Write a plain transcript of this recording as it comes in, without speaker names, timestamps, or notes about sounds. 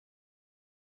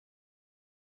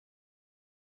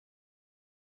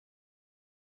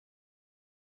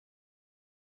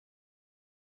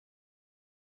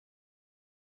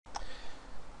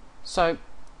So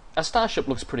a starship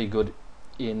looks pretty good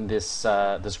in this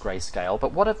this grayscale,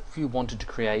 but what if you wanted to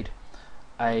create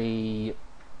a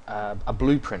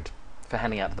blueprint for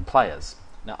handing out to the players?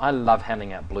 Now, I love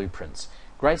handing out blueprints.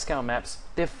 Grayscale maps,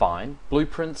 they're fine.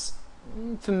 Blueprints,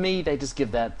 for me, they just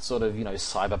give that sort of,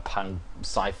 cyberpunk,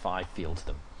 sci-fi feel to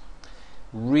them.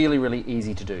 Really, really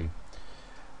easy to do.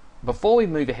 Before we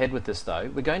move ahead with this,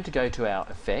 though, we're going to go to our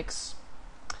effects.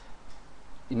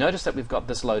 You notice that we've got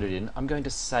this loaded in. I'm going to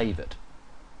save it.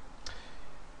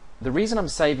 The reason I'm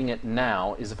saving it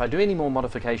now is if I do any more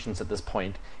modifications at this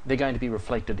point, they're going to be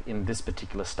reflected in this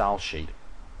particular style sheet.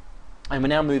 And we're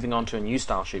now moving on to a new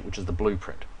style sheet, which is the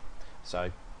blueprint.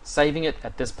 So saving it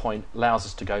at this point allows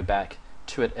us to go back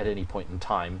to it at any point in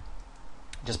time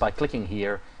just by clicking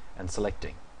here and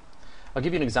selecting. I'll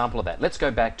give you an example of that. Let's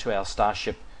go back to our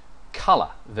Starship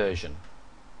color version.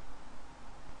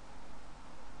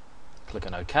 Click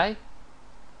on OK.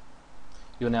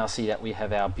 You'll now see that we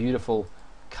have our beautiful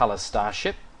color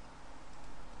starship.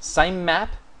 Same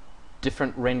map,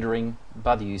 different rendering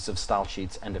by the use of style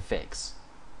sheets and effects.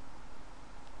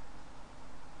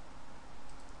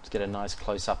 Let's get a nice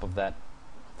close-up of that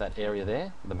area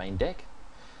there, the main deck.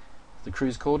 The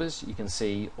crew's quarters, you can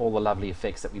see all the lovely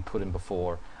effects that we put in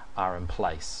before are in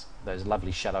place. Those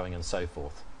lovely shadowing and so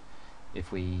forth.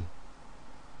 If we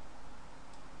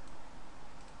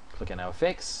click on our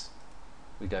effects,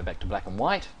 we go back to black and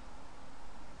white,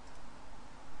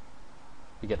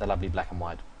 we get the lovely black and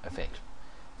white effect.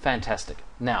 Fantastic.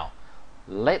 Now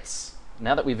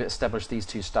that we've established these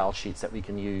two style sheets that we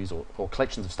can use, or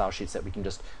collections of style sheets that we can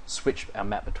just switch our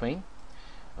map between,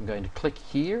 I'm going to click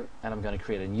here and I'm going to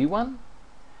create a new one.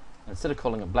 Instead of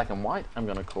calling it black and white, I'm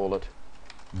going to call it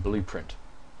blueprint.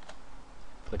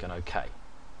 Click on OK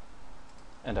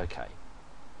and OK.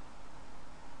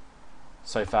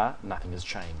 So far nothing has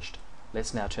changed.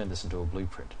 Let's now turn this into a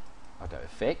blueprint. I'll go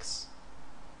effects,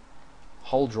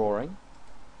 whole drawing,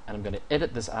 and I'm going to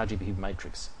edit this RGB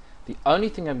matrix. The only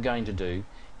thing I'm going to do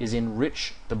is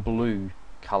enrich the blue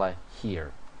color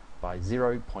here by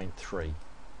 0.3.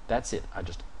 That's it. I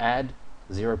just add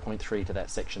 0.3 to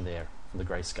that section there from the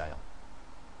grayscale.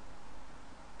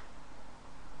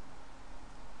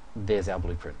 There's our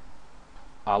blueprint.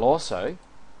 I'll also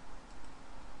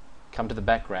come to the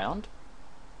background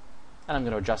and I'm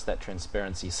going to adjust that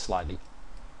transparency slightly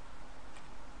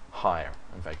higher.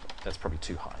 In fact, that's probably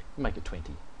too high. Make it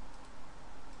 20.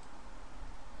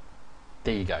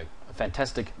 There you go, a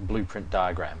fantastic blueprint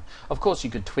diagram. Of course,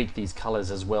 you could tweak these colors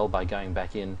as well by going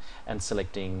back in and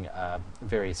selecting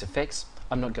various effects.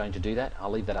 I'm not going to do that,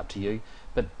 I'll leave that up to you.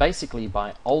 But basically,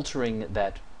 by altering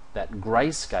that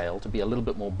grayscale to be a little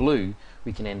bit more blue,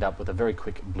 we can end up with a very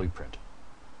quick blueprint.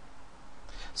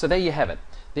 So there you have it.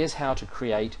 There's how to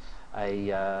create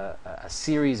a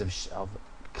series of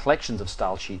collections of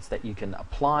style sheets that you can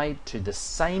apply to the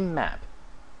same map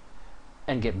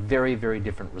and get very, very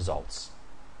different results.